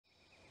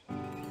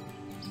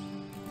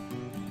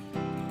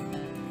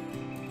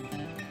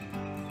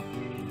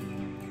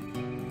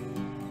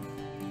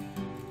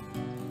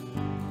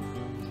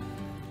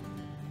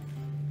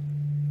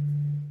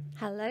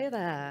Hello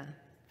there.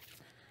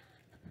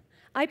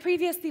 I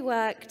previously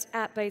worked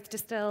at both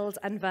Distilled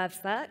and Verve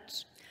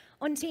Search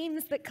on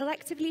teams that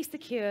collectively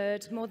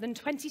secured more than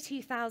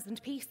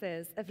 22,000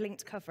 pieces of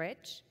linked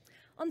coverage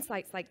on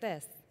sites like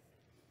this.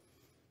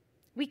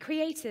 We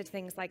created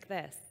things like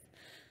this.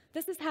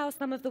 This is how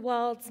some of the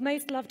world's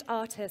most loved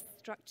artists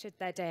structured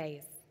their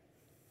days.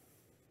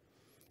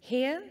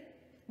 Here,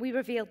 we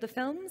revealed the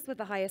films with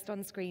the highest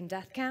on-screen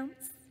death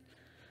counts.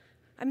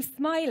 I'm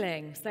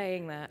smiling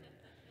saying that.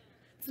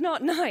 It's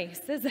not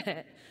nice, is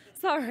it?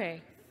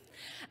 Sorry.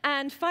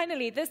 And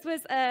finally, this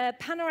was a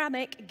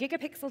panoramic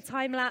gigapixel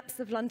time-lapse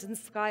of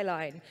London's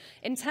skyline.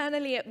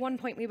 Internally, at one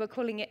point, we were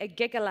calling it a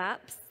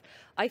gigalapse.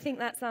 I think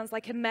that sounds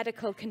like a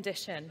medical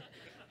condition,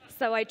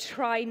 so I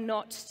try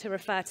not to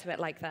refer to it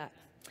like that.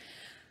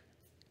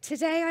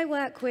 Today, I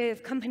work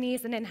with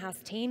companies and in-house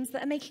teams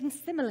that are making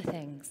similar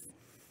things.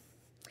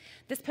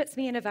 This puts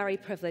me in a very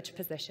privileged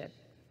position.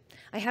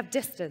 I have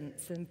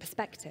distance and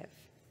perspective.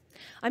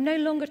 I'm no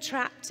longer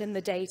trapped in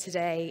the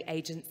day-to-day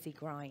agency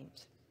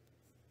grind.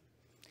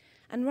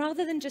 And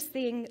rather than just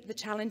seeing the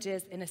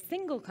challenges in a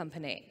single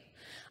company,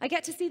 I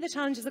get to see the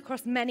challenges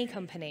across many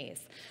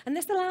companies. And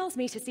this allows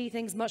me to see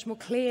things much more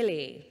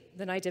clearly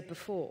than I did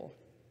before.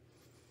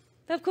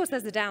 Though, of course,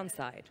 there's a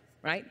downside,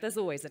 right? There's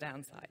always a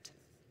downside.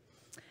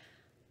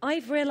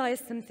 I've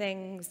realized some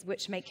things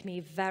which make me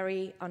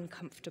very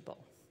uncomfortable.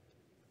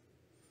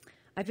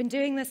 I've been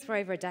doing this for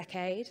over a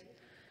decade,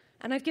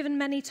 and I've given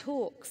many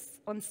talks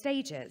on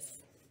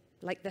stages,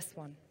 like this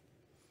one.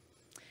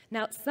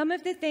 Now, some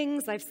of the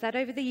things I've said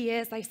over the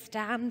years, I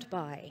stand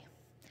by.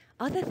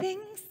 Other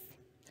things,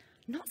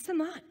 not so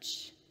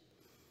much.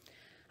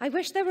 I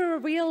wish there were a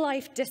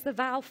real-life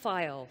disavow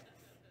file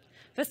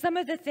for some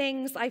of the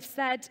things I've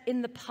said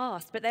in the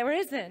past, but there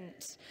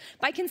isn't.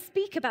 But I can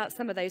speak about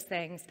some of those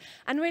things,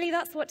 and really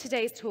that's what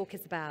today's talk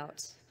is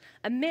about.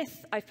 A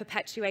myth I've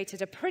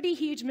perpetuated, a pretty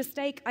huge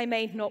mistake I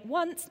made not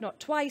once, not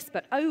twice,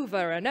 but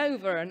over and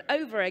over and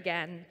over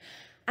again.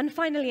 And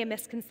finally, a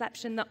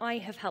misconception that I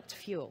have helped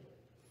fuel.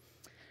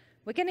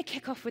 We're going to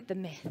kick off with the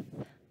myth.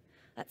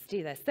 Let's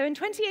do this. So in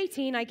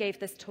 2018, I gave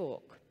this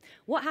talk.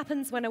 What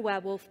happens when a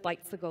werewolf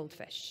bites a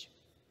goldfish?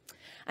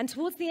 And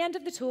towards the end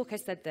of the talk, I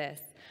said this.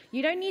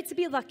 You don't need to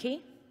be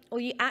lucky. All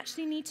you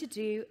actually need to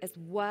do is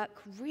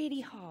work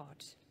really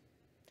hard.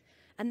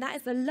 And that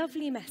is a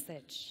lovely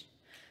message.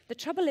 The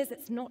trouble is,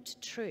 it's not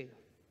true.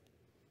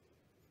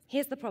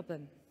 Here's the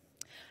problem.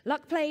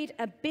 Luck played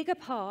a bigger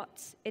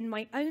part in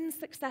my own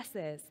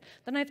successes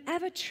than I've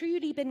ever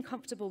truly been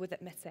comfortable with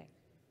admitting.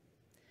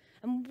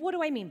 And what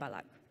do I mean by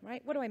luck,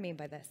 right? What do I mean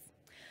by this?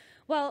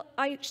 Well,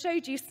 I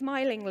showed you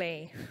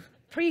smilingly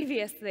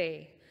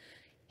previously.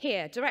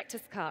 Here,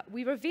 director's cut.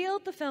 We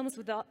revealed the films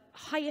with the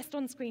highest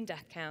on-screen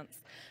death counts,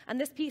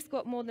 and this piece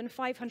got more than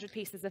 500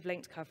 pieces of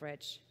linked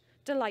coverage.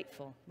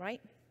 Delightful,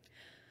 right?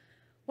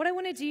 What I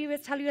want to do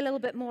is tell you a little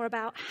bit more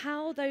about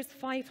how those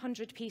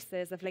 500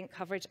 pieces of linked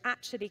coverage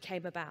actually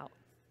came about.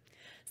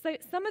 So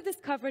some of this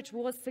coverage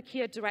was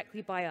secured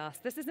directly by us.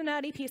 This is an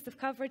early piece of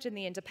coverage in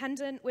The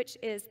Independent, which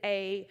is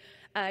a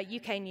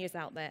UK news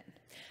outlet.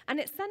 And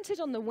it's centered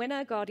on the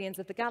winner, Guardians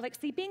of the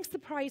Galaxy, being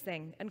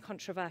surprising and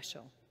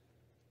controversial.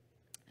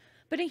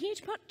 But a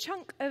huge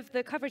chunk of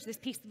the coverage this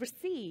piece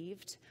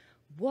received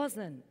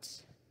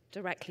wasn't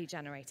directly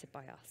generated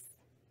by us.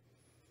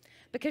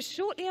 Because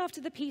shortly after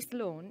the piece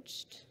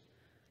launched,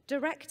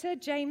 director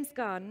James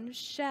Gunn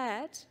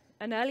shared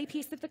an early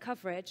piece of the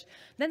coverage,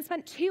 then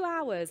spent 2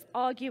 hours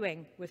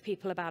arguing with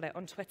people about it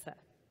on Twitter.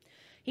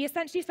 He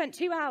essentially spent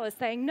 2 hours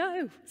saying,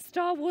 no,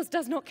 Star Wars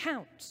does not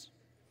count.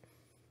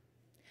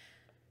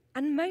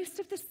 And most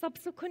of the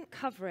subsequent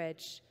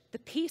coverage the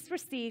piece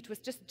received was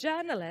just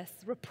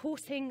journalists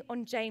reporting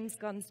on James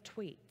Gunn's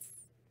tweets.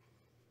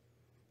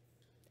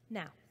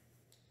 Now,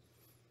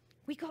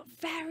 we got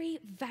very,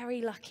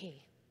 very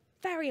lucky.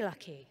 Very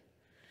lucky.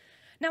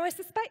 Now, I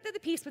suspect that the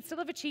piece would still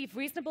have achieved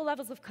reasonable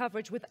levels of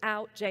coverage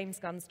without James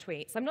Gunn's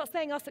tweets. I'm not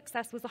saying our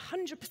success was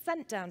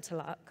 100% down to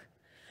luck,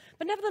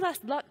 but nevertheless,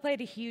 luck played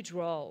a huge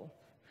role.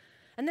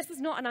 And this is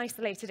not an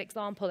isolated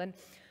example. And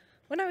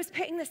when I was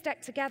putting this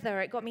deck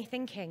together, it got me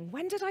thinking,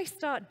 when did I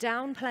start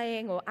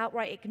downplaying or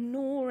outright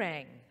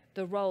ignoring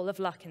the role of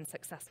luck in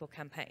successful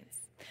campaigns?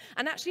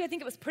 And actually, I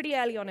think it was pretty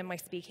early on in my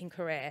speaking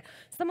career.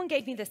 Someone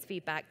gave me this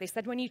feedback. They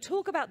said, when you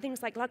talk about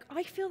things like luck,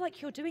 I feel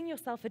like you're doing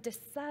yourself a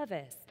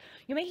disservice.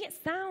 You're making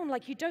it sound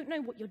like you don't know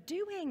what you're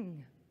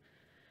doing.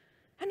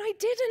 And I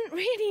didn't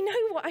really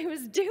know what I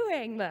was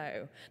doing,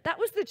 though. That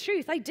was the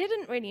truth. I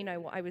didn't really know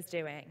what I was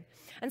doing.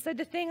 And so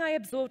the thing I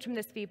absorbed from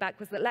this feedback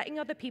was that letting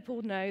other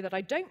people know that I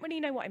don't really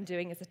know what I'm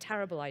doing is a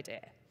terrible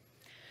idea.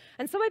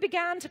 And so I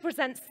began to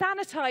present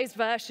sanitized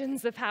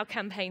versions of how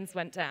campaigns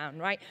went down,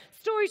 right?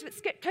 Stories that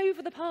skipped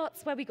over the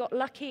parts where we got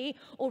lucky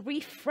or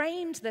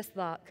reframed this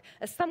luck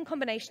as some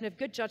combination of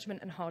good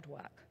judgment and hard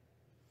work.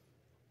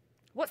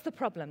 What's the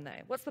problem,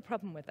 though? What's the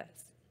problem with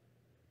this?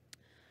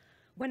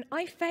 When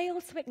I fail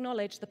to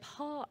acknowledge the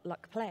part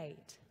luck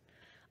played,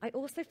 I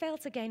also fail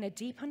to gain a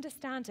deep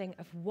understanding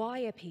of why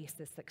a piece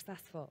is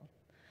successful.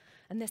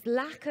 And this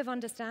lack of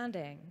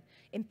understanding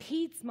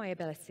impedes my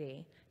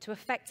ability to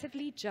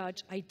effectively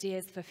judge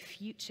ideas for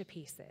future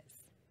pieces.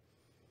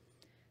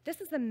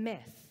 This is a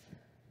myth.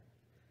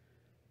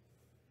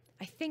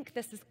 I think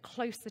this is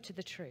closer to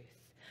the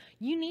truth.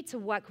 You need to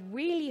work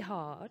really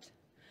hard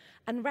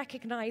and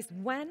recognize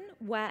when,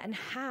 where, and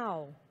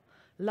how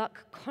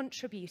luck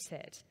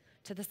contributed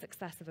to the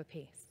success of a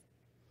piece.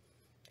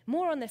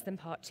 More on this in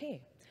part 2.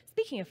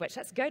 Speaking of which,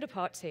 let's go to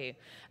part 2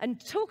 and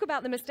talk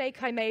about the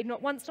mistake I made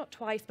not once, not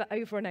twice, but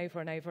over and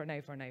over and over and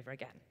over and over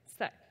again.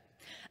 So,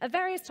 at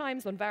various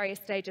times on various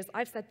stages,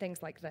 I've said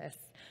things like this: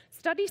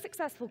 study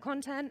successful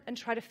content and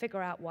try to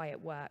figure out why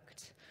it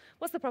worked.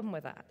 What's the problem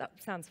with that? That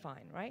sounds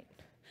fine, right?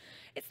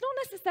 It's not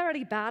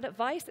necessarily bad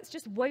advice, it's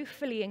just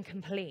woefully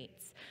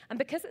incomplete. And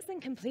because it's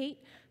incomplete,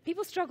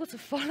 people struggle to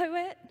follow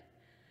it.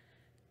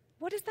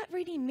 What does that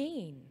really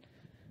mean?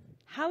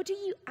 How do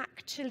you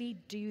actually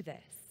do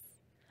this?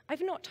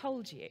 I've not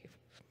told you.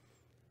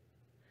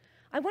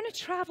 I want to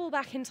travel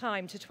back in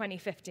time to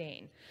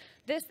 2015.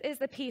 This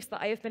is a piece that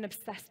I have been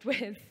obsessed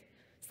with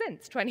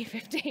since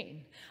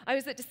 2015. I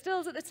was at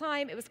Distilled at the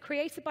time. It was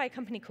created by a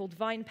company called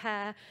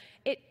𝗵𝗵.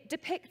 It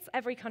depicts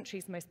every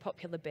country's most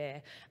popular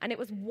beer, and it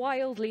was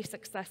wildly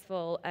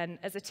successful. And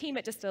as a team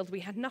at Distilled, we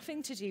had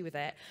nothing to do with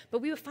it,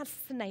 but we were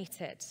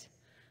fascinated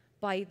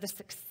by the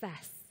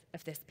success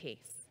of this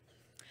piece.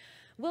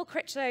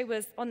 𝗃_𝗏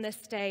was on this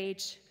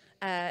stage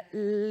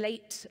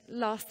late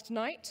last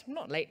night.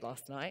 Not late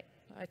last night.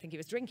 I think he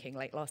was drinking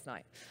late last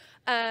night.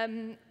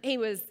 He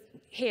was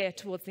here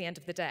towards the end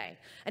of the day.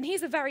 And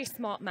he's a very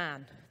smart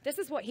man. This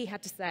is what he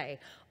had to say.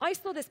 I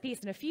saw this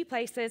piece in a few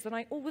places, and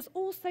I was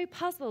also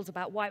puzzled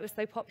about why it was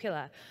so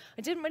popular.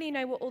 I didn't really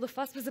know what all the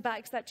fuss was about,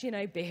 except, you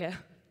know, beer.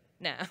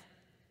 Nah.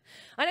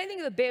 I don't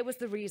think that beer was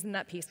the reason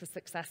that piece was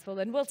successful,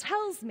 and Will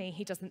tells me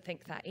he doesn't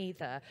think that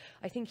either.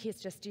 I think he's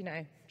just, you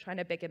know, trying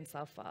to big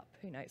himself up.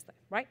 Who knows,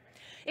 though, right?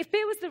 If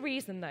beer was the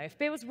reason, though, if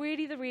beer was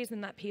really the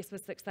reason that piece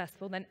was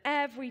successful, then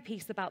every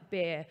piece about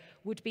beer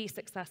would be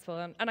successful,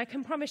 and I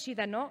can promise you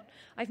they're not.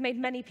 I've made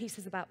many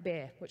pieces about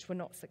beer which were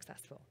not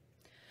successful.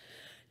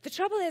 The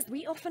trouble is,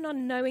 we often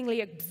unknowingly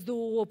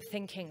absorb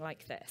thinking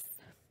like this.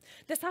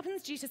 This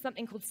happens due to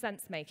something called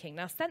sense-making.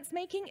 Now,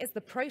 sense-making is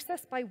the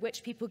process by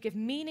which people give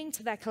meaning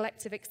to their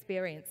collective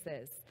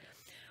experiences.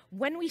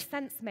 When we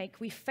sense-make,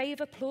 we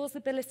favor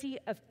plausibility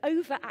of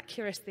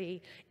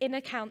over-accuracy in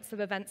accounts of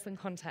events and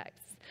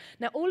contexts.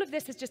 Now, all of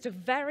this is just a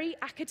very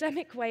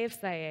academic way of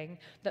saying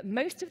that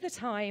most of the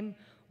time,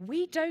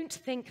 we don't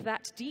think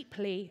that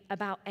deeply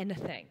about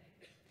anything.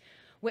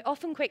 We're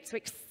often quick to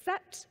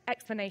accept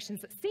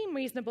explanations that seem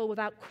reasonable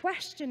without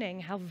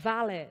questioning how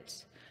valid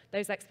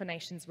those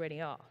explanations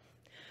really are.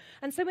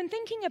 And so when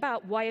thinking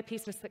about why a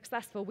piece was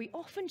successful, we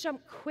often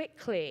jump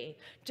quickly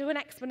to an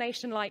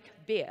explanation like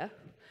beer,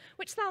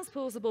 which sounds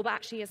plausible but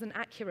actually isn't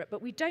accurate,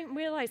 but we don't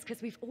realize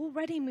because we've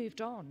already moved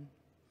on.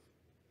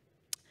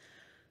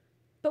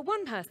 But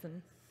one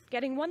person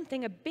getting one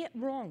thing a bit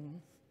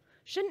wrong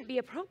shouldn't be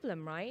a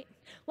problem, right?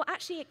 Well,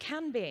 actually, it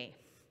can be.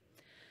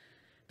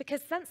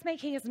 Because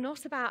sense-making is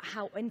not about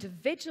how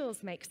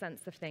individuals make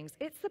sense of things.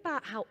 It's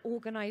about how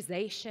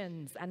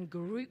organizations and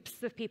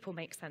groups of people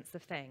make sense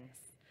of things.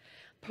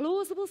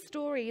 Plausible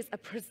stories are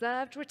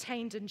preserved,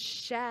 retained, and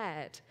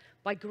shared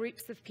by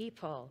groups of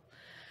people.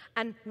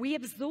 And we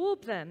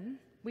absorb them,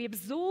 we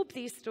absorb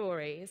these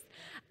stories,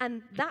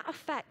 and that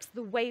affects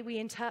the way we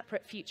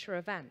interpret future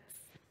events.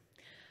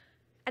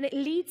 And it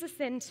leads us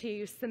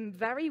into some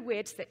very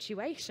weird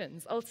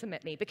situations,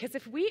 ultimately, because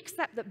if we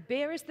accept that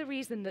beer is the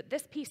reason that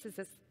this piece is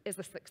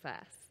a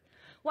success,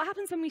 what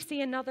happens when we see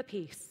another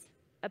piece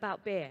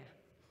about beer?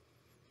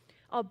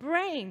 Our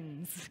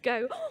brains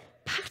go, oh,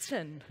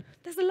 pattern.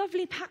 There's a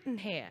lovely pattern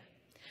here.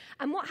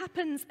 And what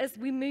happens as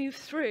we move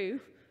through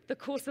the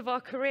course of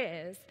our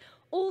careers?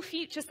 All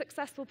future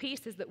successful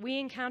pieces that we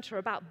encounter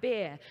about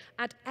beer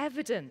add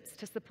evidence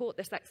to support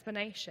this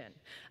explanation.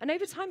 And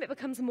over time, it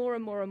becomes more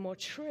and more and more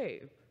true.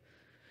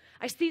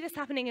 I see this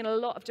happening in a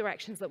lot of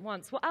directions at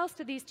once. What else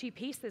do these two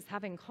pieces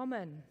have in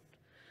common?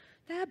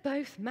 They're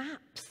both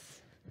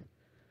maps.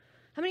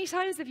 How many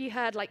times have you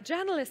heard, like,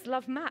 journalists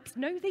love maps?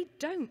 No, they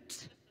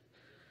don't.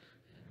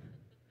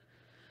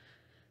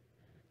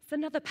 It's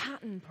another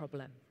pattern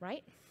problem,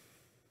 right?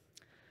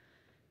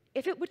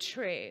 If it were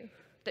true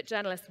that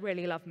journalists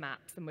really love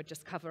maps and would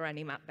just cover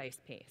any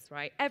map-based piece,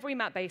 right? Every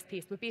map-based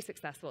piece would be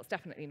successful. It's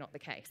definitely not the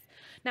case.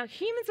 Now,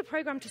 humans are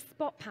programmed to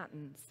spot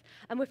patterns,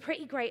 and we're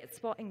pretty great at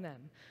spotting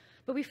them.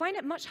 But we find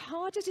it much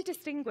harder to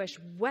distinguish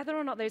whether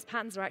or not those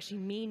patterns are actually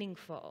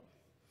meaningful.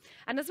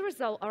 And as a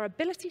result, our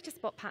ability to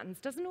spot patterns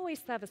doesn't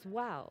always serve us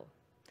well.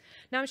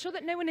 Now, I'm sure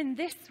that no one in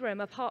this room,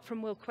 apart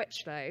from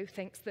𝗃_𝗏,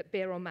 thinks that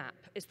beer or map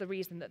is the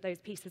reason that those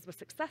pieces were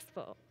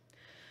successful.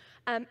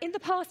 In the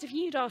past, if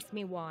you'd asked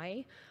me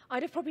why,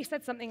 I'd have probably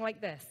said something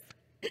like this.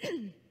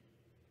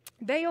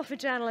 They offer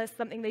journalists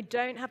something they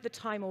don't have the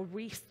time or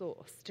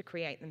resource to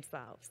create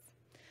themselves,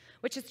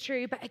 which is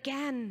true, but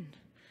again,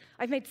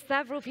 I've made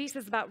several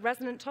pieces about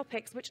resonant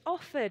topics which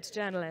offered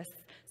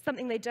journalists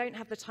something they don't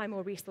have the time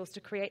or resource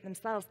to create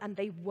themselves, and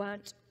they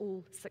weren't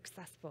all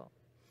successful.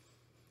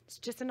 It's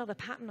just another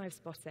pattern I've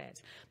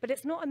spotted, but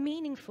it's not a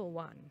meaningful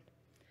one.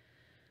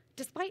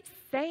 Despite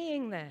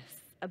saying this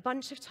a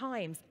bunch of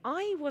times,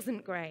 I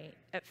wasn't great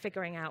at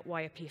figuring out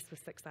why a piece was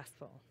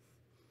successful.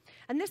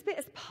 And this bit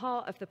is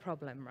part of the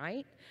problem,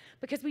 right?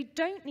 Because we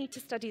don't need to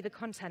study the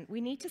content,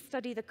 we need to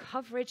study the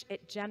coverage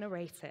it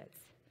generated.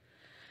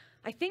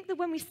 I think that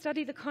when we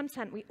study the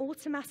content, we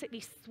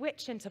automatically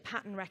switch into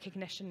pattern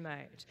recognition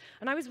mode.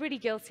 And I was really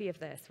guilty of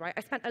this, right? I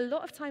spent a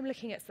lot of time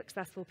looking at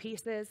successful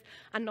pieces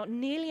and not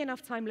nearly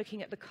enough time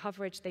looking at the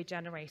coverage they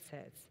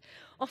generated.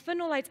 Often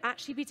all I'd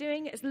actually be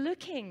doing is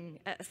looking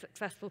at a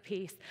successful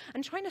piece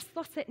and trying to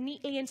slot it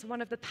neatly into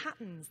one of the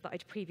patterns that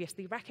I'd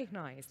previously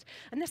recognized.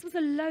 And this was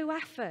a low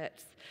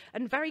effort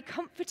and very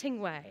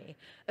comforting way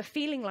of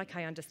feeling like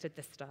I understood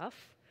this stuff,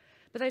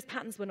 but those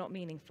patterns were not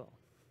meaningful.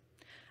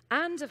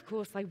 And of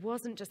course, I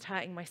wasn't just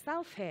hurting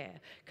myself here,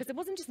 because it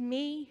wasn't just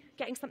me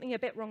getting something a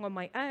bit wrong on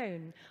my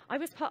own. I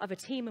was part of a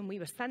team and we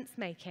were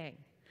sense-making.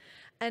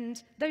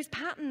 And those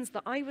patterns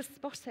that I was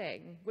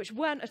spotting, which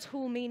weren't at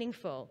all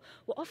meaningful,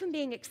 were often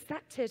being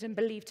accepted and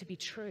believed to be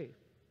true.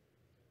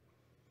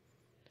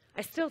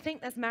 I still think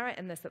there's merit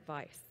in this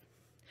advice.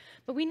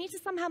 But we need to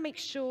somehow make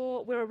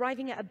sure we're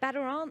arriving at a better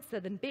answer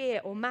than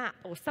beer or map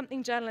or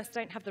something journalists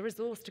don't have the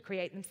resource to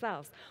create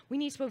themselves. We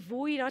need to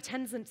avoid our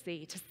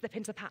tendency to slip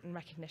into pattern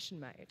recognition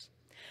mode.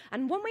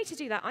 And one way to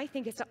do that, I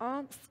think, is to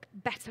ask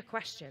better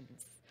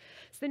questions.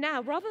 So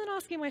now, rather than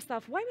asking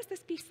myself, why was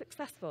this piece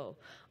successful,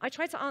 I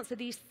try to answer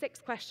these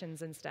 6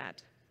 questions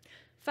instead.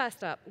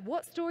 First up,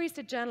 what stories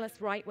did journalists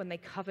write when they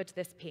covered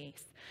this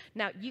piece?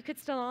 Now, you could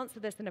still answer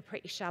this in a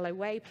pretty shallow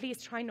way.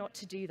 Please try not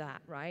to do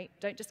that, right?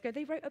 Don't just go,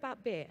 they wrote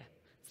about beer.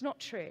 It's not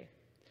true.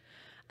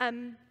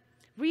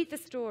 Read the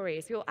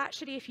stories. You'll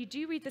actually, if you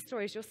do read the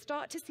stories, you'll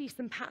start to see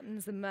some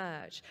patterns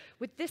emerge.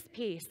 With this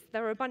piece,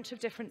 there are a bunch of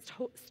different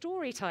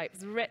story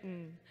types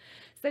written.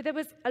 So there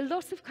was a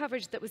lot of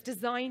coverage that was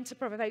designed to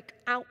provoke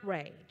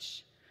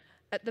outrage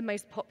at the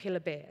most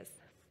popular beers.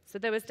 So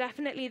there was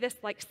definitely this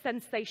like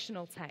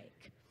sensational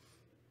take.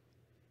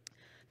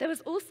 There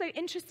was also,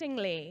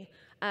 interestingly,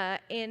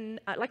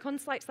 on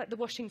sites like the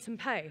Washington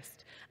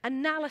Post,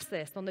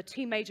 analysis on the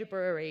 2 major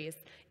breweries,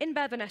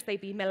 InBev and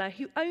SAB-Miller,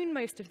 who own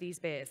most of these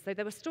beers. So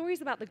there were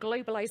stories about the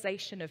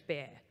globalization of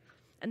beer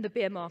and the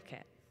beer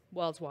market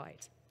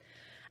worldwide.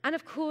 And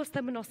of course,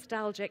 there were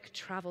nostalgic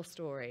travel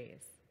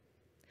stories.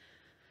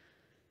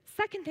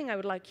 Second thing I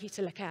would like you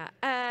to look at,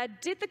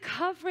 did the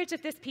coverage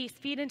of this piece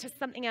feed into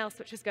something else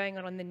which was going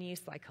on in the news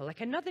cycle,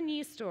 like another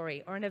news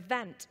story or an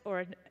event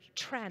or a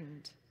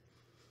trend?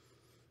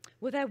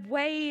 Were there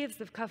waves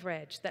of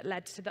coverage that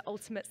led to the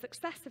ultimate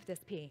success of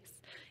this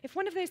piece? If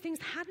one of those things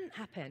hadn't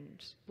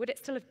happened, would it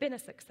still have been a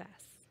success?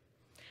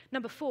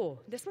 Number 4,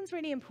 this one's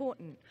really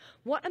important.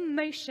 What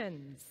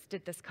emotions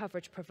did this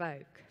coverage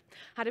provoke?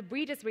 How did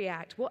readers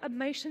react? What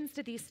emotions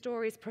did these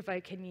stories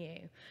provoke in you?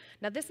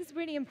 Now, this is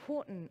really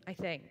important, I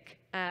think.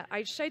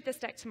 I showed this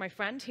deck to my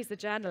friend, who's a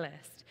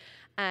journalist,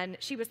 and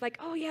she was like,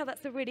 oh yeah,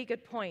 that's a really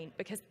good point,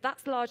 because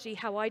that's largely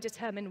how I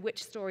determine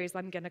which stories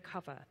I'm going to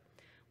cover,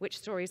 which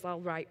stories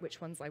I'll write,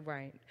 which ones I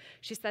won't.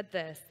 She said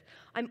this,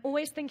 I'm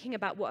always thinking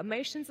about what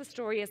emotions a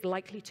story is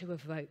likely to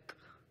evoke.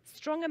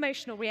 Strong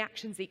emotional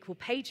reactions equal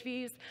page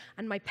views,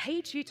 and my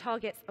page view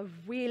targets are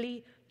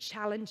really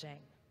challenging.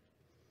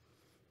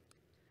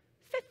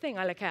 5th thing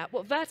I look at,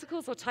 what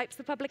verticals or types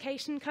of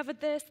publication covered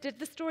this? Did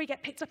the story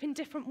get picked up in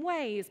different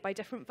ways by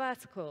different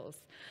verticals?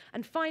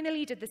 And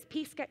finally, did this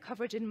piece get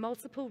coverage in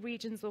multiple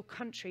regions or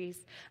countries?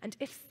 And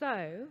if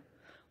so,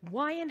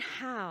 why and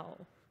how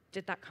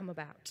did that come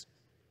about?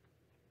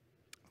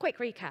 Quick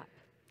recap.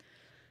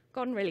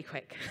 Gone really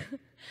quick.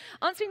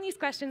 Answering these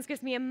questions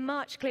gives me a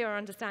much clearer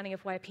understanding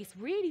of why a piece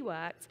really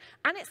worked,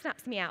 and it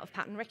snaps me out of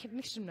pattern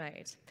recognition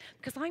mode,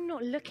 because I'm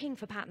not looking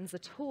for patterns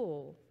at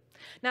all.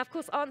 Now, of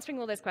course, answering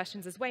all those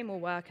questions is way more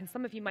work, and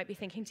some of you might be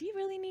thinking, do you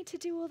really need to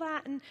do all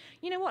that? And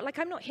you know what, like,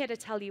 I'm not here to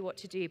tell you what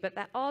to do, but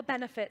there are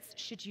benefits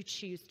should you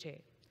choose to.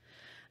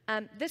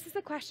 This is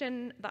a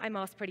question that I'm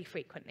asked pretty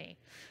frequently.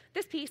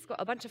 This piece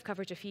got a bunch of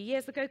coverage a few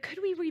years ago. Could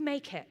we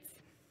remake it?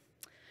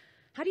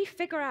 How do you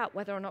figure out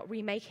whether or not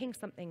remaking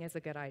something is a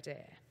good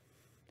idea?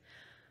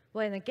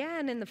 Well, and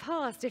again, in the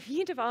past, if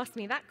you'd have asked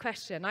me that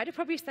question, I'd have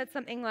probably said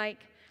something like,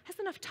 has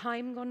enough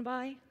time gone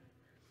by?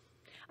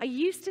 I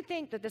used to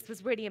think that this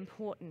was really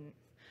important,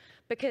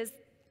 because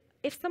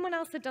if someone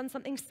else had done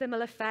something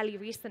similar fairly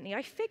recently,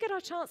 I figured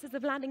our chances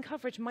of landing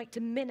coverage might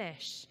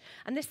diminish.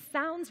 And this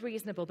sounds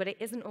reasonable, but it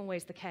isn't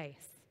always the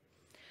case.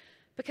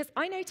 Because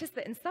I noticed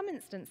that in some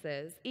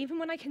instances, even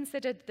when I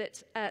considered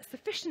that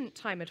sufficient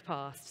time had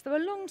passed, so a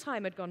long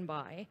time had gone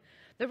by,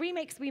 the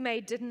remakes we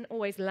made didn't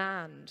always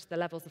land the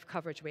levels of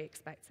coverage we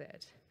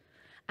expected.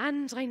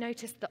 And I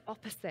noticed the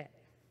opposite.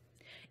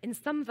 In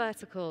some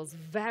verticals,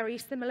 very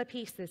similar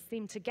pieces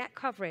seemed to get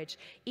coverage,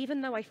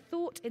 even though I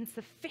thought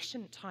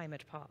insufficient time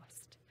had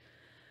passed.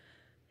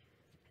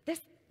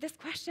 This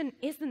question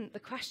isn't the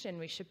question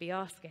we should be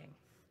asking.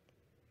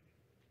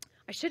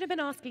 I should have been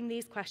asking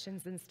these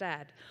questions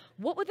instead.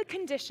 What were the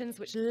conditions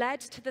which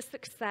led to the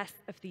success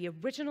of the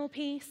original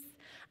piece,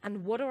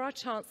 and what are our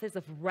chances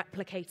of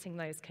replicating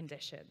those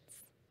conditions?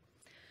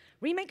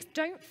 Remakes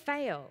don't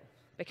fail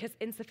because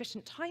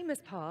insufficient time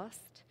has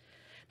passed.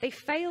 They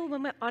fail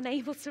when we're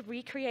unable to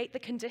recreate the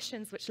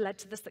conditions which led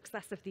to the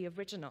success of the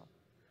original.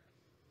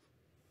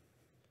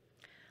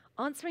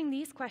 Answering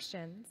these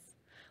questions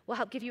will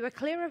help give you a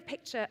clearer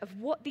picture of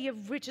what the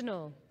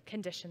original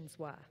conditions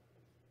were.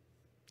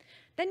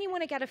 Then you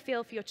want to get a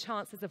feel for your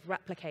chances of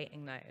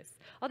replicating those.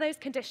 Are those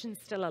conditions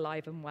still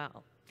alive and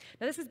well?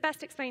 Now, this is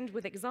best explained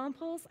with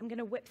examples. I'm going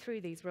to whip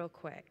through these real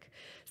quick.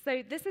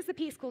 So this is a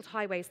piece called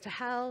Highways to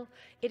Hell.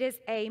 It is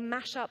a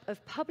mashup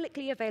of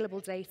publicly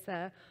available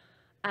data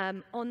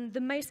on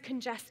the most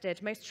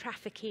congested, most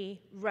trafficky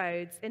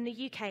roads in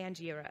the UK and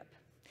Europe.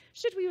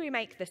 Should we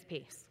remake this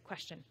piece?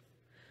 Question.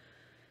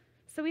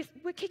 So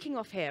we're kicking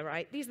off here,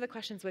 right? These are the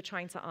questions we're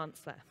trying to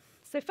answer.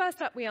 So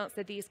first up, we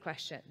answered these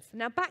questions.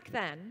 Now, back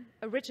then,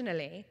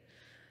 originally,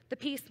 the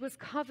piece was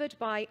covered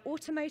by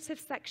automotive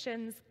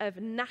sections of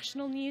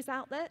national news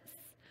outlets,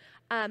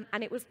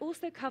 and it was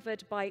also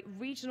covered by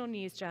regional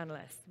news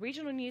journalists.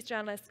 Regional news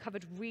journalists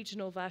covered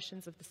regional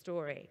versions of the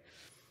story.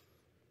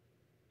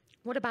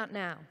 What about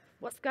now?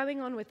 What's going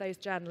on with those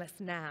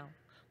journalists now?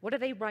 What are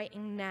they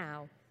writing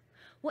now?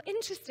 Well,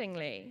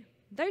 interestingly,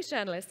 those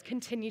journalists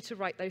continue to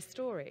write those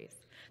stories.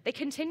 They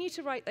continue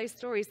to write those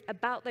stories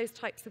about those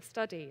types of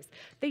studies.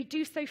 They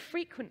do so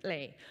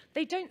frequently.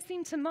 They don't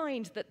seem to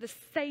mind that the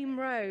same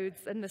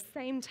roads and the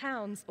same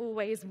towns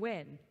always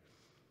win.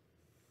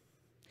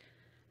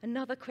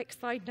 Another quick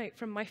side note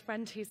from my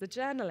friend who's a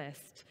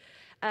journalist.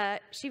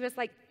 She was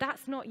like,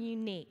 that's not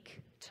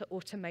unique to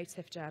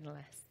automotive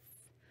journalists.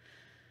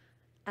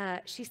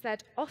 She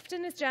said,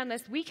 often as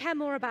journalists, we care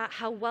more about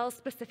how well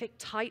specific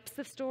types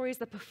of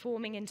stories are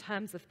performing in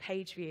terms of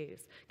page views.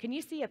 Can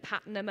you see a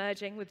pattern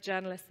emerging with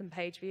journalists and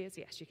page views?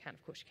 Yes, you can.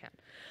 Of course you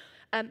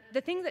can. The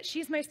thing that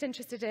she's most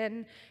interested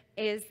in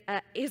is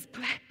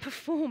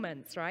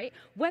performance, right?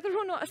 Whether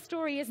or not a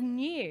story is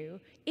new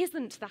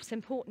isn't that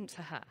important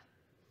to her.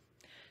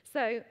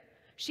 So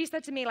she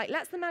said to me, like,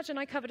 let's imagine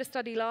I covered a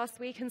study last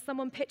week and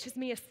someone pitches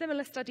me a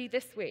similar study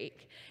this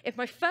week. If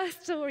my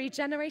first story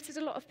generated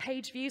a lot of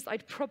page views,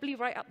 I'd probably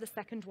write up the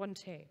second one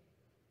too.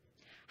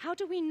 How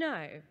do we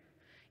know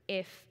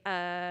if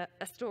a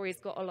story's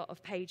got a lot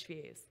of page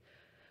views?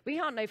 We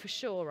can't know for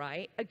sure,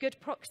 right? A good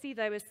proxy,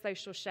 though, is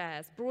social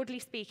shares. Broadly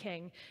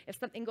speaking, if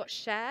something got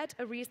shared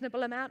a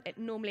reasonable amount, it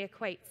normally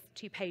equates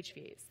to page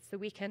views. So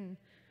we can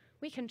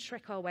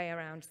trick our way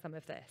around some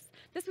of this.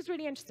 This was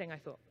really interesting, I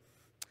thought.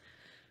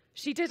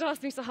 She did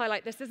ask me to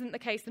highlight this isn't the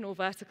case in all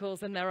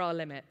verticals, and there are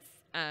limits.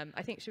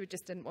 I think she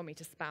just didn't want me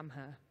to spam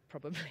her,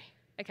 probably.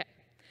 OK.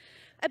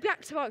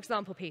 Back to our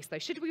example piece, though.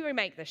 Should we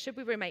remake this? Should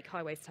we remake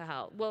Highways to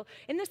Hell? Well,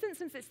 in this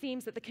instance, it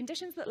seems that the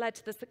conditions that led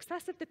to the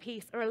success of the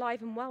piece are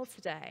alive and well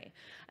today.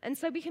 And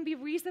so we can be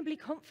reasonably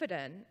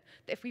confident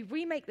that if we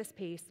remake this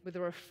piece with a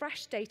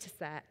refreshed data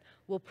set,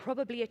 we'll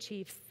probably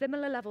achieve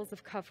similar levels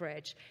of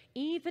coverage,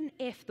 even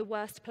if the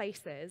worst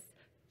places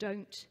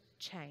don't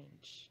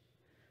change.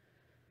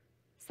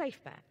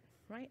 Safe bet,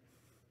 right?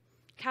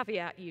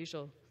 Caveat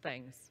usual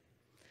things.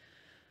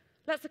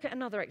 Let's look at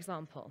another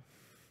example.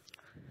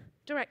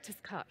 Director's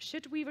cut.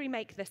 Should we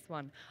remake this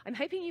one? I'm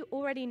hoping you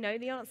already know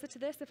the answer to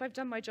this. If I've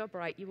done my job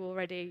right,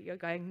 you're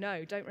going,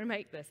 no, don't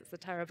remake this. It's a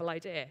terrible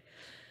idea.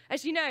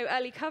 As you know,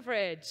 early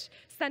coverage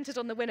centered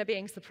on the winner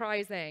being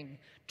surprising.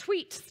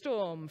 Tweet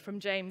storm from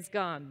James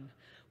Gunn.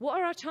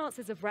 What are our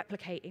chances of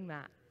replicating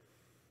that?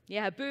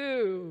 Yeah,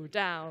 boo,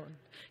 down.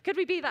 Could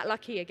we be that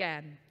lucky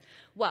again?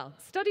 Well,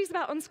 studies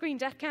about on-screen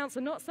death counts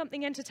are not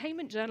something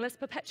entertainment journalists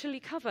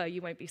perpetually cover,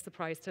 you won't be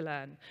surprised to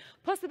learn.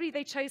 Possibly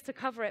they chose to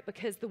cover it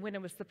because the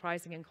winner was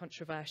surprising and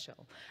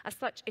controversial. As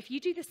such, if you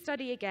do this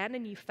study again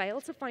and you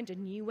fail to find a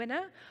new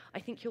winner, I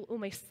think you'll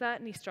almost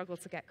certainly struggle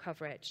to get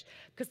coverage,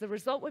 because the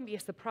result won't be a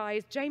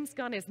surprise. James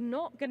Gunn is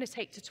not going to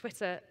take to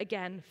Twitter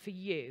again for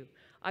you.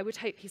 I would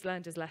hope he's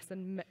learned his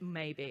lesson,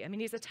 maybe. I mean,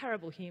 he's a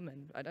terrible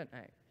human. I don't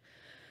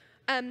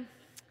know.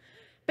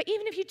 But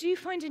even if you do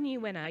find a new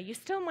winner, you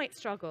still might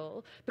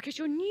struggle because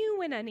your new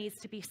winner needs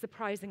to be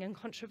surprising and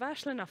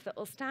controversial enough that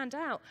it'll stand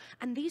out.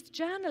 And these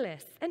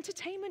journalists,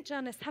 entertainment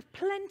journalists, have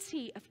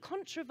plenty of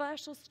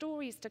controversial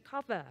stories to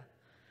cover.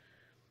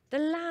 The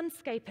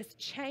landscape has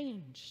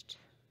changed.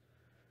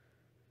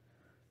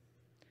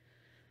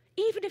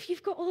 Even if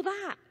you've got all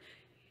that,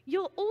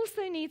 you'll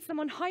also need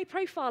someone high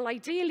profile,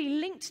 ideally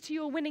linked to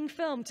your winning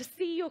film, to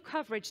see your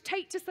coverage,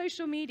 take to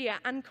social media,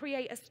 and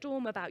create a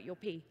storm about your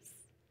piece.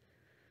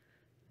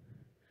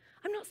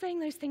 I'm not saying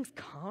those things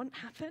can't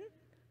happen.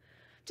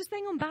 Just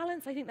saying on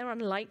balance, I think they're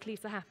unlikely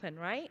to happen,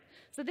 right?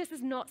 So this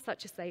is not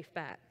such a safe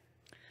bet.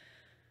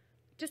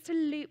 Just to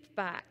loop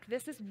back,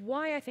 this is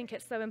why I think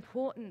it's so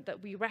important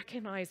that we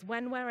recognize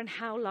when, where, and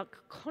how luck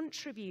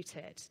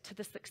contributed to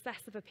the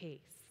success of a piece.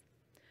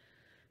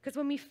 Because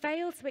when we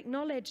fail to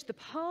acknowledge the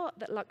part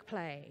that luck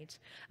played,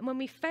 and when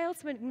we fail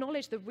to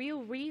acknowledge the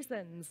real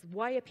reasons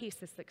why a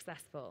piece is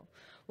successful,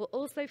 we'll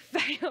also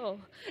fail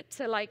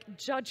to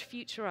judge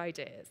future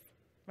ideas,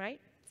 right?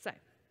 So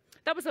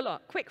that was a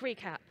lot. Quick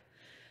recap.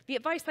 The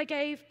advice I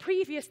gave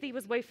previously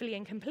was woefully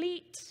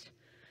incomplete.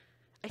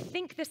 I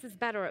think this is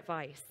better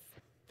advice.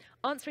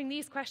 Answering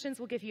these questions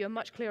will give you a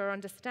much clearer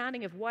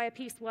understanding of why a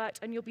piece worked,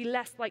 and you'll be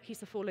less likely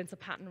to fall into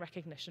pattern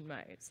recognition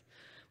mode,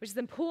 which is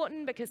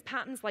important because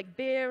patterns like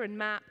𝗵 and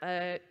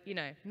𝗵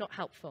are, not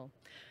helpful.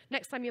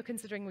 Next time you're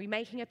considering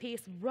remaking a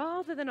piece,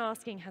 rather than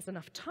asking, has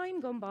enough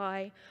time gone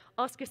by,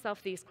 ask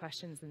yourself these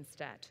questions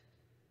instead.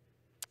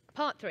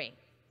 Part 3.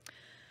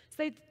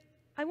 So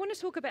I want to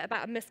talk a bit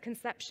about a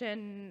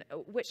misconception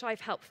which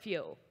I've helped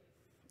fuel.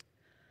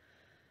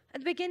 At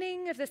the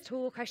beginning of this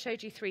talk, I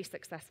showed you 3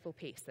 successful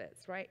pieces,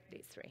 right?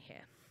 These 3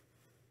 here.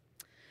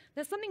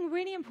 There's something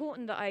really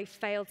important that I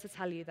failed to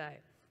tell you, though.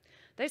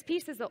 Those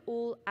pieces are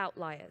all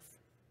outliers.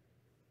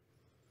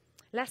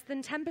 Less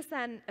than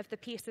 10% of the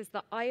pieces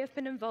that I have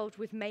been involved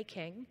with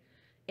making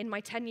in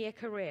my 10-year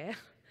career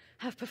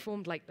have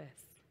performed like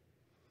this.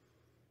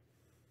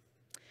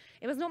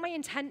 It was not my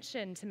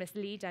intention to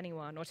mislead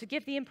anyone or to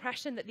give the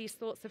impression that these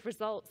sorts of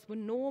results were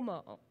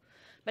normal.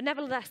 But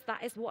nevertheless,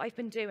 that is what I've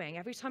been doing.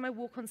 Every time I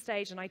walk on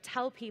stage and I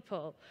tell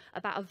people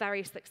about a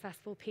very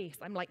successful piece,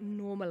 I'm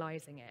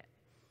normalizing it.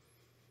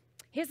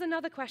 Here's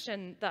another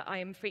question that I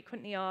am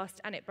frequently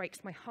asked, and it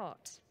breaks my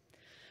heart.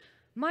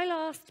 My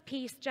last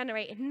piece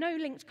generated no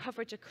linked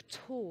coverage at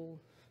all.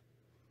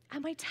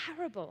 Am I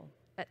terrible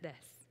at this?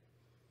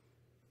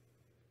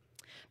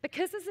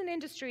 Because as an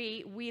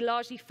industry, we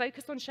largely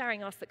focus on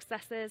sharing our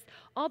successes,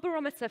 our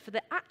barometer for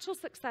the actual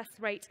success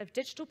rate of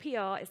digital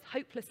PR is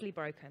hopelessly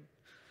broken.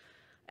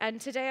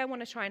 And today I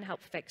want to try and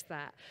help fix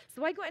that.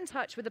 So I got in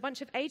touch with a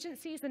bunch of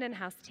agencies and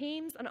in-house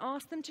teams and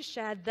asked them to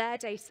share their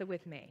data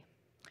with me.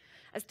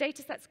 As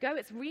data sets go,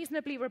 it's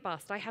reasonably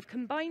robust. I have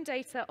combined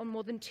data on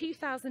more than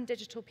 2,000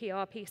 digital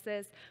PR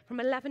pieces from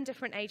 11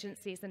 different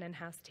agencies and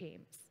in-house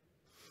teams.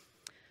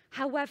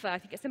 However, I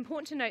think it's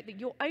important to note that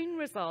your own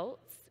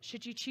results,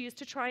 should you choose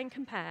to try and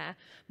compare,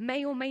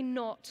 may or may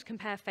not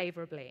compare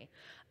favorably.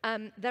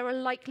 There are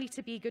likely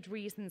to be good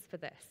reasons for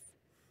this.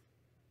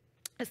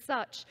 As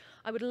such,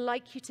 I would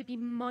like you to be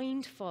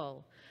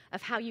mindful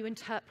of how you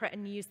interpret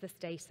and use this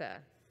data.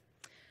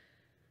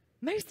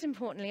 Most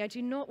importantly, I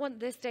do not want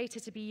this data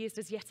to be used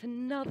as yet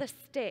another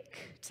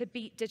stick to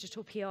beat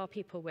digital PR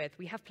people with.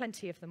 We have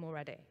plenty of them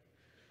already.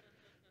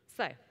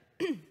 So,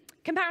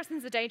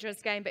 comparison's a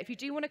dangerous game, but if you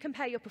do want to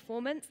compare your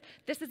performance,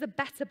 this is a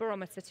better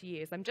barometer to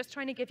use. I'm just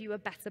trying to give you a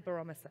better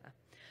barometer.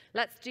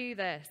 Let's do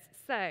this.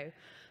 So,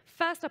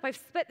 first up, I've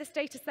split this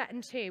data set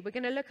in 2. We're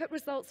going to look at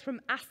results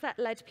from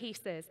asset-led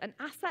pieces. An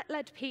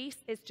asset-led piece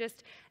is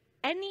just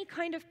any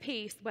kind of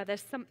piece where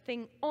there's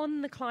something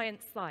on the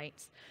client's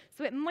site.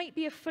 So it might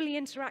be a fully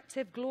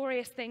interactive,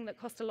 glorious thing that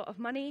costs a lot of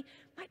money.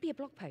 It might be a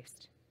blog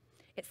post.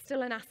 It's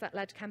still an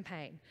asset-led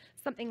campaign,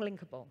 something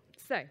linkable.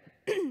 So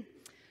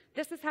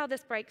this is how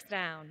this breaks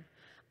down.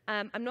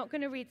 I'm not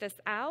going to read this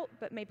out,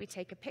 but maybe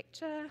take a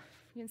picture.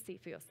 You can see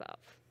for yourself.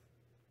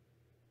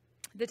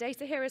 The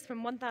data here is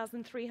from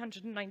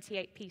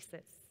 1,398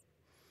 pieces.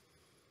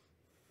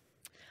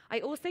 I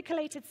also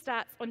collated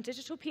stats on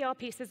digital PR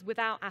pieces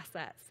without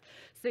assets.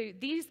 So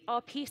these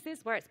are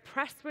pieces where it's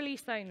press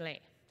release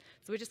only.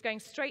 So we're just going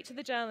straight to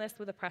the journalist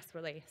with a press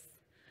release.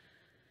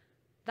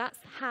 That's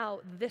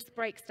how this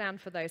breaks down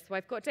for those. So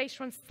I've got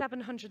data on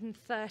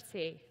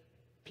 730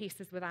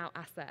 pieces without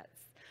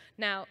assets.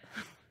 Now,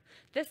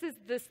 this is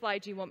the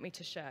slide you want me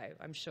to show,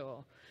 I'm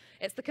sure.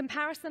 It's the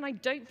comparison I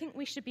don't think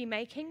we should be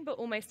making, but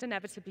almost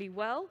inevitably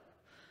will.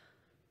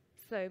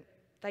 So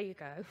there you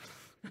go.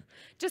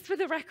 Just for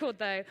the record,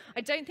 though,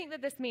 I don't think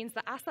that this means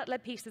that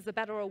asset-led pieces are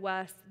better or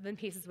worse than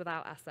pieces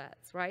without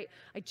assets, right?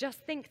 I just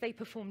think they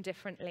perform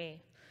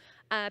differently.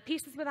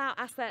 Pieces without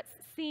assets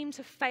seem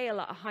to fail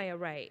at a higher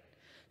rate.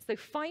 So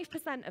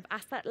 5% of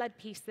asset-led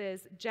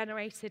pieces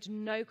generated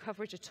no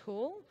coverage at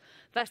all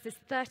versus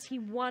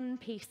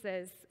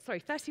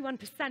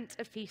 31%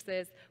 of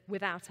pieces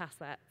without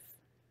assets.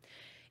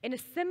 In a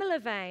similar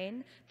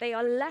vein, they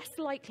are less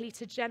likely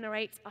to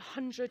generate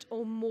 100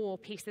 or more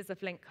pieces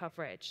of link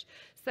coverage.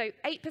 So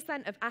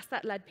 8% of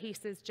asset-led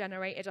pieces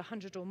generated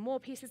 100 or more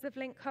pieces of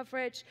link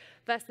coverage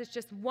versus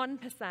just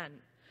 1%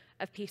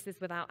 of pieces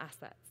without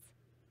assets.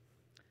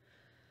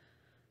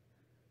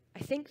 I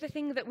think the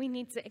thing that we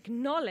need to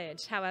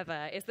acknowledge,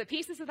 however, is that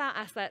pieces without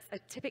assets are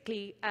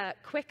typically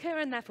quicker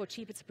and therefore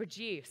cheaper to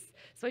produce.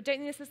 So I don't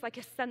think this is like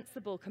a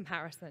sensible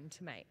comparison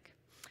to make.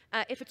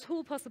 If at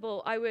all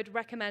possible, I would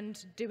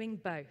recommend doing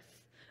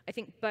both. I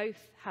think both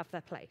have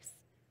their place.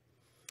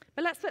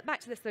 But let's flip back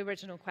to this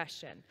original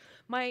question.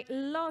 My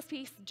last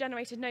piece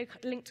generated no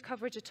linked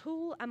coverage at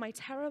all. Am I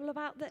terrible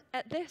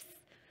at this?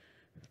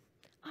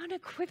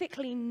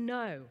 Unequivocally,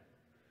 no.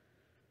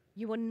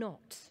 You are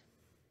not.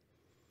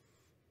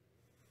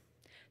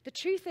 The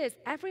truth is,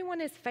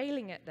 everyone is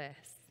failing at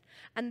this,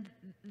 and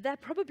they're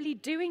probably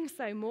doing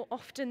so more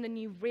often than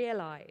you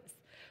realize.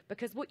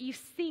 because what you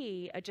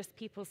see are just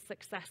people's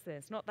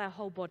successes, not their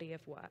whole body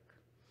of work.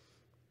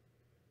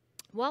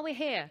 While we're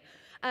here,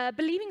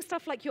 believing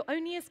stuff like you're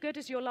only as good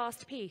as your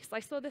last piece. I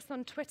saw this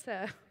on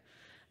Twitter,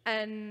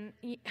 and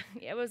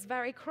it was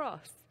very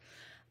cross.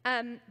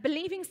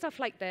 Believing stuff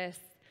like this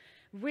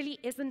really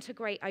isn't a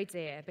great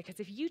idea, because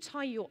if you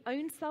tie your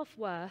own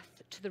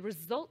self-worth to the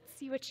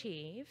results you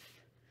achieve,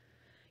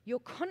 your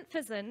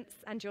confidence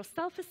and your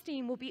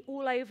self-esteem will be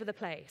all over the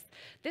place.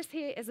 This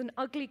here is an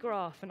ugly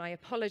graph, and I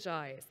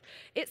apologize.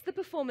 It's the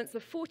performance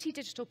of 40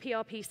 digital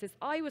PR pieces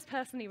I was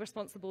personally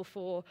responsible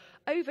for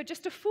over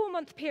just a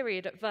 4-month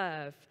period at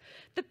Verve.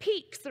 The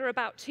peaks are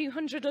about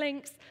 200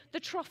 links. The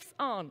troughs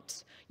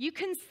aren't. You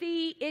can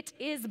see it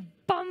is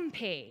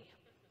bumpy.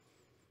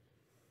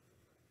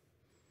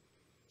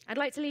 I'd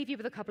like to leave you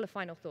with a couple of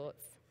final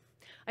thoughts.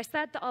 I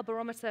said that our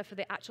barometer for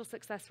the actual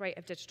success rate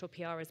of digital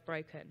PR is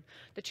broken.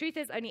 The truth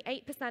is only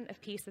 8%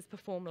 of pieces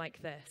perform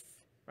like this,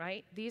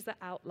 right? These are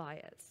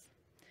outliers.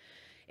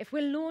 If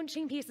we're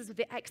launching pieces with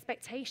the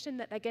expectation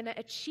that they're going to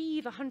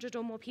achieve 100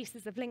 or more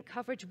pieces of link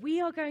coverage,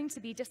 we are going to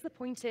be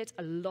disappointed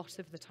a lot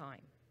of the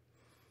time.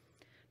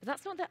 But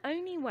that's not the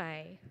only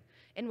way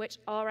in which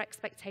our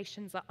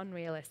expectations are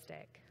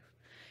unrealistic.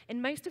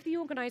 In most of the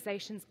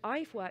organizations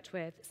I've worked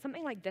with,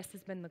 something like this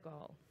has been the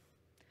goal.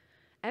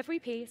 Every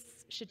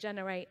piece should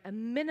generate a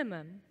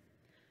minimum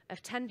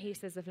of 10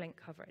 pieces of link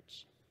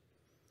coverage.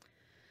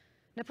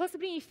 Now,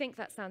 possibly you think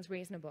that sounds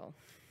reasonable.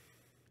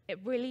 It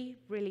really,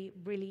 really,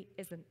 really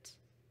isn't.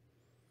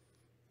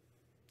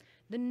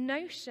 The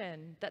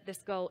notion that this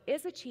goal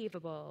is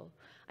achievable,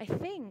 I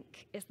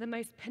think, is the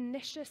most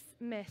pernicious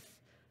myth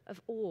of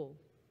all.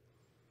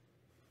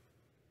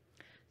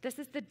 This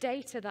is the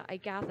data that I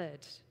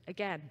gathered,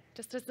 again,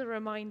 just as a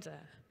reminder.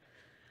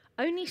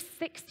 Only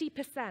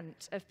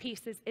 60% of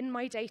pieces in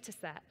my data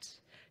set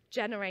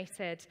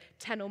generated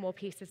 10 or more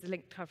pieces of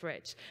link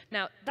coverage.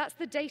 Now, that's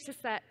the data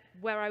set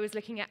where I was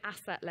looking at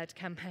asset-led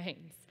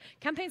campaigns.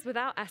 Campaigns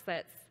without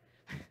assets,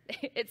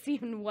 it's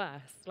even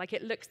worse. Like,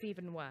 it looks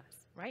even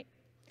worse, right?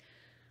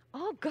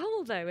 Our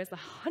goal, though, is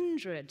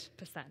 100%.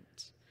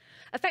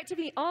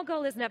 Effectively, our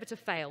goal is never to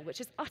fail, which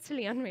is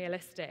utterly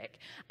unrealistic.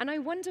 And I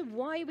wonder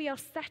why we are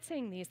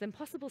setting these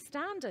impossible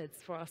standards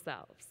for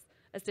ourselves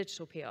as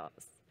digital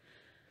PRs.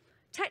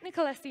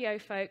 Technical SEO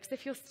folks,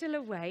 if you're still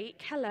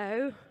awake,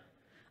 hello,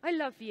 I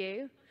love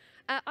you.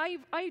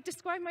 I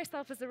describe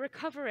myself as a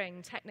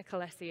recovering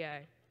technical SEO.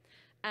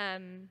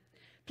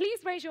 Please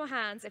raise your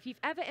hands if you've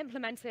ever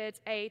implemented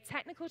a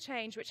technical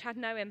change which had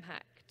no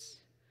impact.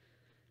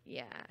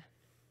 Yeah,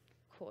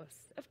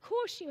 of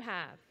course you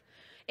have.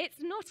 It's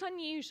not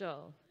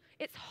unusual.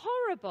 It's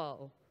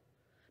horrible,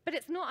 but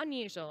it's not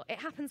unusual. It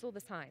happens all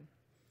the time.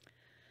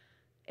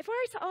 If I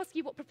were to ask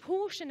you what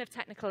proportion of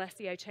technical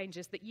SEO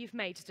changes that you've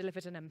made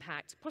delivered an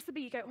impact,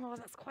 possibly you go, oh,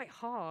 that's quite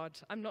hard.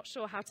 I'm not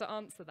sure how to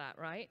answer that,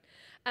 right?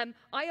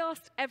 I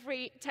asked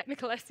every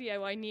technical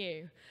SEO I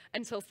knew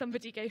until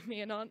somebody gave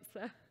me an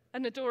answer.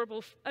 An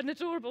adorable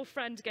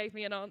friend gave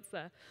me an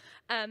answer.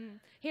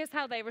 Here's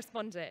how they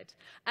responded.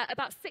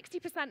 About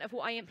 60% of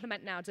what I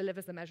implement now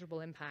delivers a measurable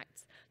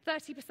impact.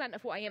 30%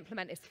 of what I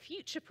implement is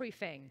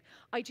future-proofing.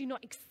 I do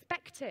not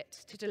expect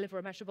it to deliver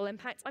a measurable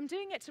impact. I'm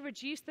doing it to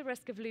reduce the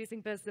risk of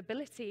losing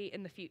visibility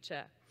in the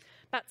future.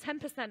 About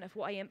 10% of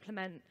what I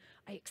implement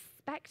I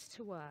expect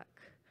to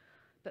work,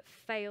 but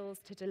fails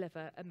to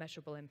deliver a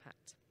measurable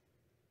impact.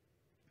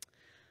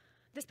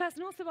 This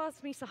person also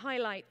asked me to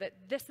highlight that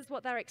this is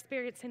what they're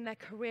experiencing in their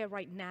career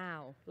right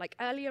now. Like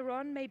earlier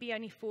on, maybe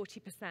only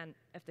 40%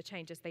 of the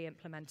changes they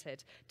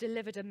implemented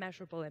delivered a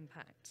measurable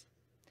impact.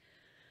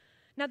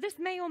 Now, this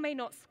may or may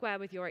not square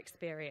with your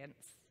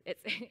experience.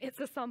 It's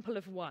a sample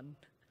of one.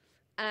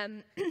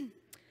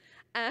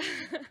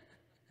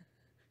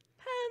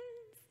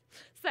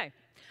 So,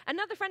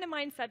 another friend of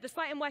mine said, the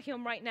site I'm working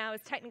on right now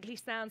is technically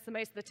sound, so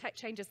most of the tech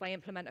changes I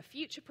implement are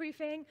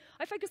future-proofing.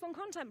 I focus on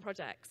content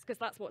projects, because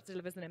that's what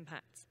delivers an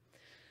impact.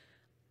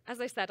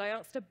 As I said, I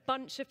asked a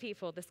bunch of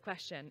people this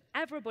question.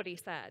 Everybody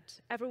said,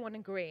 everyone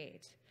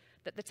agreed,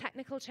 that the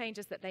technical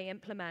changes that they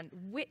implement,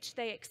 which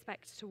they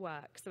expect to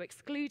work, so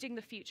excluding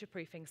the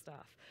future-proofing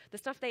stuff, the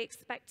stuff they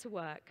expect to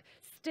work,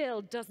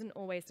 still doesn't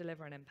always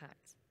deliver an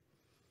impact.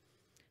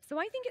 So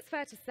I think it's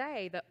fair to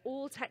say that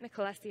all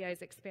technical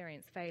SEOs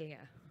experience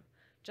failure,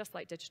 just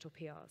like digital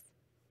PRs.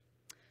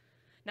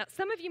 Now,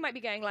 some of you might be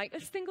going like, a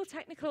single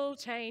technical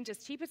change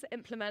is cheaper to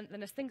implement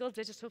than a single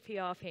digital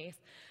PR piece.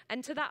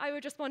 And to that, I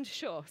would respond,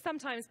 sure,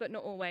 sometimes, but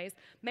not always.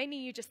 Mainly,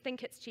 you just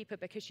think it's cheaper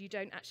because you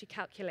don't actually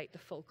calculate the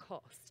full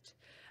cost.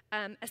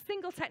 A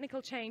single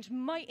technical change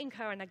might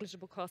incur a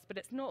negligible cost, but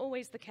it's not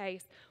always the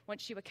case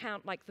once you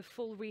account like the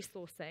full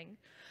resourcing.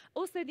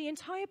 Also, the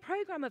entire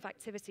program of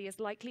activity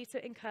is likely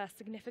to incur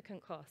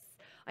significant costs.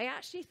 I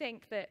actually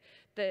think that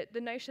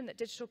the notion that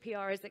digital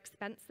PR is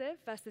expensive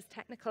versus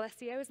technical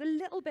SEO is a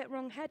little bit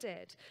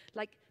wrong-headed.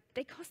 Like,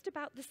 they cost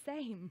about the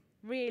same,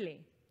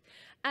 really.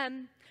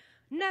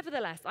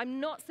 Nevertheless,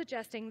 I'm not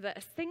suggesting that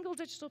a single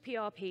digital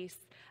PR piece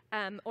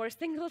or a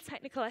single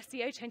technical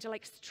SEO change are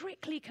like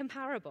strictly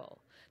comparable.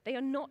 They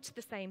are not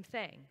the same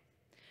thing.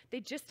 They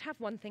just have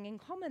one thing in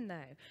common,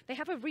 though. They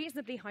have a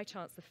reasonably high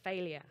chance of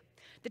failure.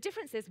 The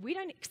difference is we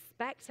don't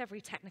expect every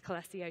technical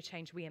SEO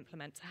change we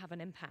implement to have an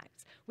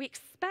impact. We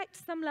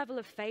expect some level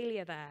of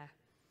failure there.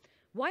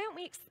 Why aren't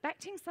we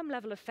expecting some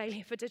level of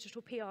failure for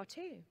digital PR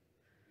too?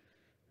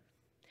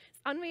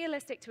 It's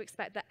unrealistic to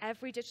expect that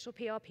every digital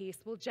PR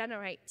piece will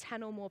generate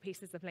 10 or more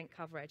pieces of link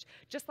coverage,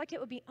 just like it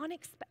would be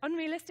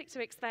unrealistic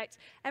to expect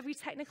every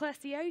technical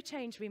SEO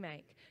change we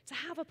make to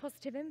have a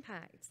positive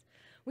impact.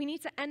 We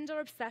need to end our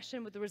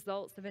obsession with the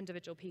results of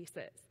individual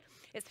pieces.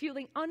 It's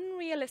fueling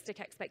unrealistic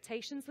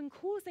expectations and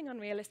causing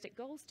unrealistic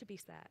goals to be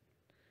set.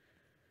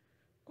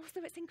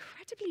 Also, it's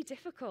incredibly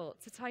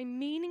difficult to tie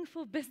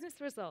meaningful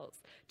business results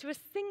to a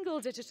single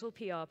digital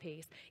PR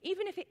piece,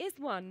 even if it is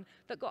one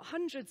that got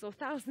hundreds or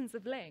thousands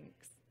of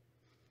links.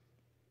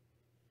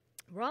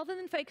 Rather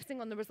than focusing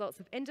on the results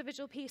of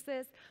individual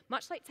pieces,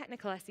 much like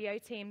technical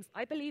SEO teams,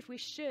 I believe we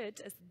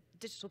should, as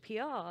digital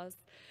PRs,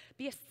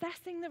 be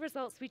assessing the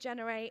results we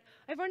generate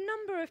over a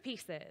number of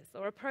pieces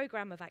or a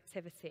program of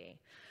activity.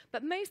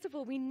 But most of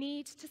all, we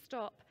need to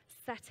stop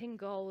setting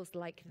goals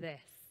like this.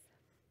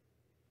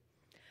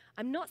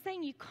 I'm not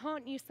saying you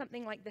can't use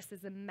something like this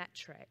as a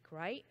metric,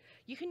 right?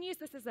 You can use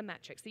this as a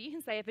metric. So you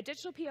can say if a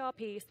digital PR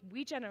piece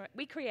we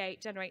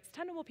create generates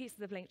 10 or more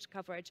pieces of linked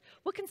coverage,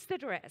 we'll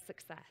consider it a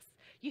success.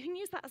 You can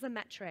use that as a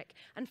metric,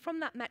 and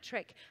from that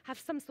metric, have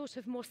some sort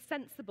of more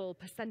sensible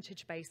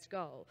percentage-based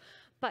goal.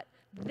 But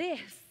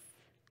this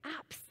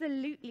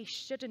absolutely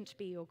shouldn't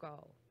be your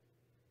goal.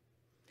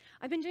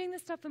 I've been doing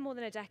this stuff for more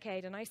than a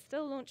decade, and I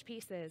still launch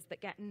pieces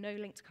that get no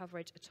linked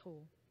coverage at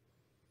all.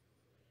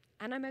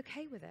 And I'm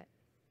okay with it,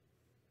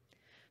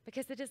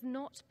 because it is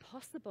not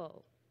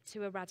possible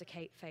to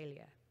eradicate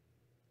failure.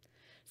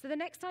 So the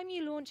next time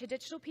you launch a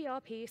digital PR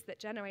piece that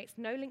generates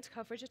no linked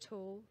coverage at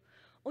all,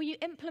 or you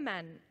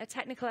implement a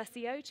technical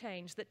SEO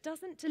change that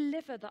doesn't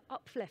deliver the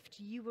uplift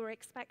you were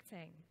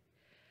expecting,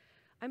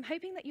 I'm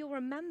hoping that you'll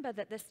remember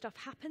that this stuff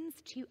happens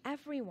to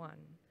everyone,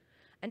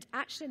 and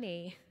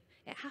actually,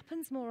 it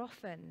happens more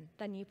often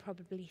than you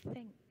probably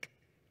think.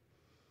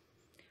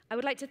 I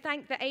would like to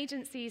thank the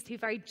agencies who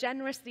very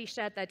generously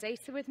shared their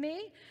data with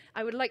me.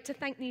 I would like to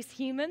thank these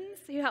humans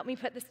who helped me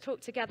put this talk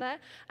together.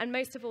 And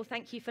most of all,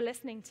 thank you for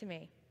listening to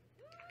me.